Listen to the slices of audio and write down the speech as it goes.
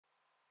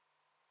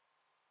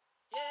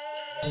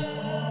You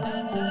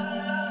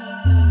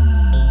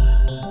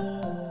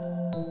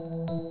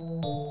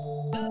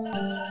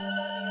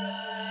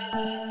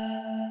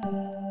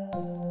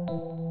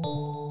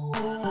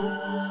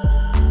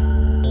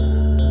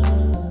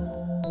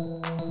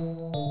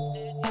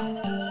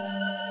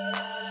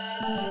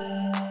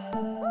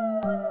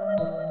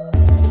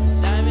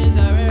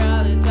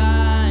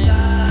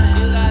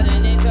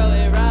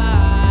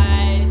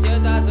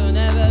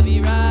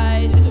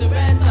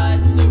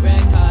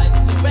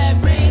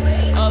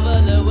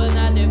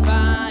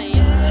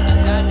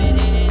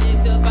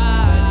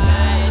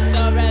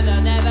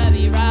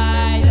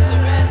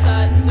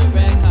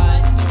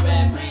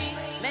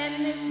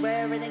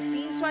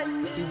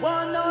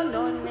won't know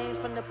no name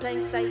from the plain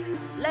sight.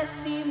 Let's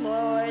see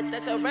more,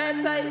 that's a rare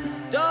type.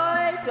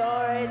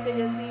 Door till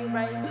you see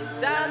right.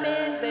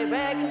 Diamonds, they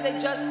rare cause they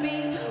just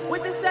be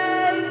with the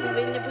same,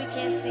 even if we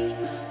can't see.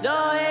 No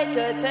one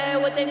could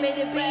tell what they made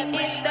it be.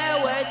 It's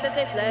that word that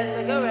they flash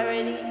like a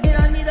rarity. You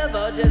don't need a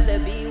vote just to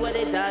be what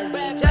it done be.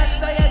 Just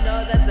so you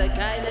know that's the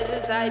kind that's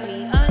inside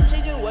me.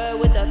 Unchanging word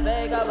with the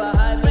flag up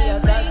behind me. Your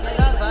thoughts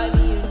cannot find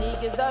me,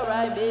 unique is the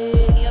right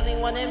beat. The only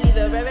one in me,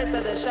 the rarest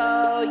of the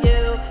show.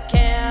 You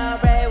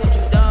can't rate what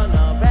you don't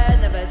know. Red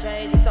never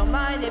changes, so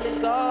my name is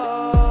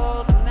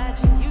gold.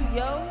 Imagine you,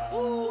 yo.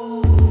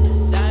 Ooh.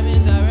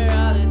 Diamonds are rare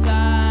all the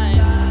time.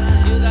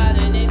 You got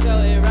a name, so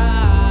it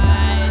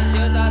rise.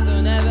 Your thoughts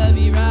will never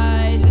be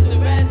right. This a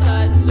red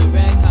side, this a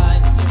red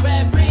card, this a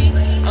red breed.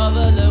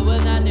 Overlook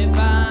will not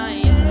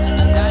define. A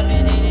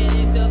diamond in it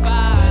is still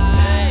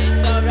fine.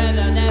 So red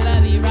they'll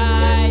never be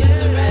right. This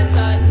a red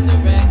side, this a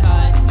red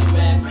card, this a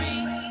red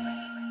breed.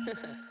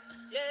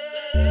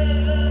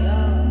 Yo,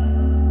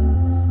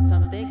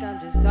 some think I'm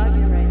just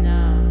talking right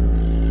now.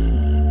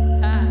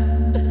 Ha.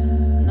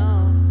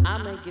 No,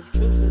 I'ma give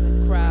truth to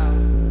the crowd.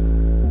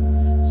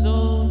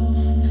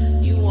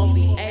 Soon, you won't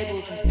be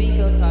able to speak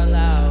or talk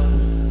loud.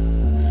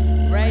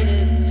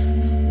 Raiders,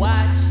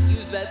 watch, you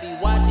better be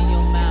watching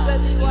your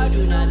mouth. You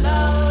do not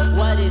know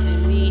what is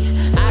in me.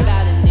 I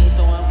got a name,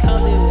 so I'm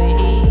coming with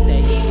heat. The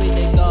heat with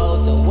the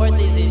gold, the worth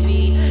is in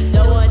me.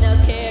 No one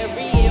else can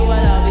read what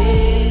I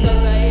be. So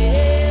say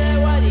it,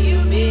 what do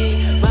you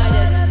mean? My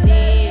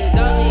destiny is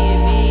only in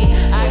me.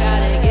 I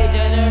gotta give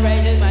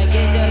generations, my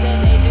gift to the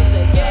nations,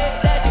 the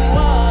gift that you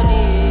all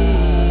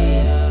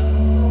need.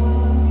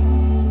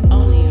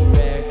 Only a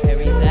rare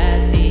carries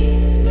that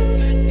seed.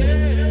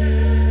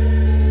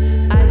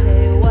 I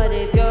say, what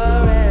if you're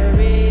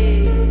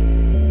RareBreed?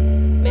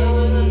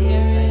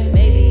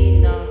 Maybe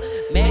no,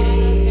 maybe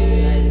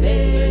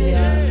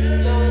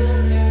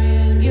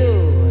you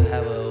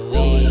have a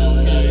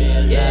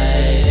weed,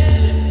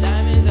 yeah.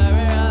 Diamonds are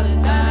rare all the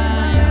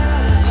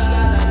time. We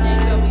got our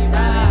names, so we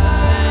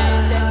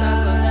ride. Their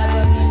thoughts will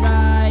never be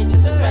right.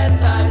 It's a red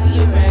type, be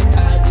a red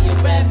card, be a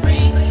red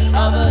breed.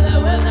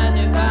 Overlook will not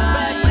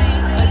define.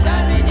 A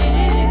diamond in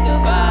it is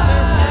silver.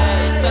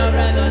 So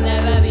red will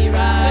never be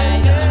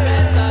right. It's a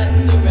red type,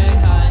 it's a red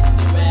card, it's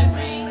a red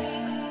breed.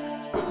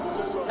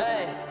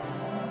 Hey,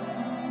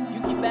 you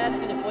keep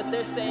asking if what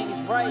they're saying is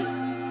right.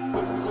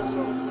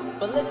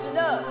 But listen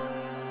up.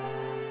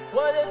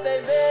 What if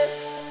they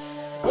miss?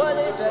 What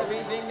if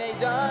everything they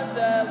done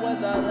said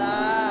was a lie?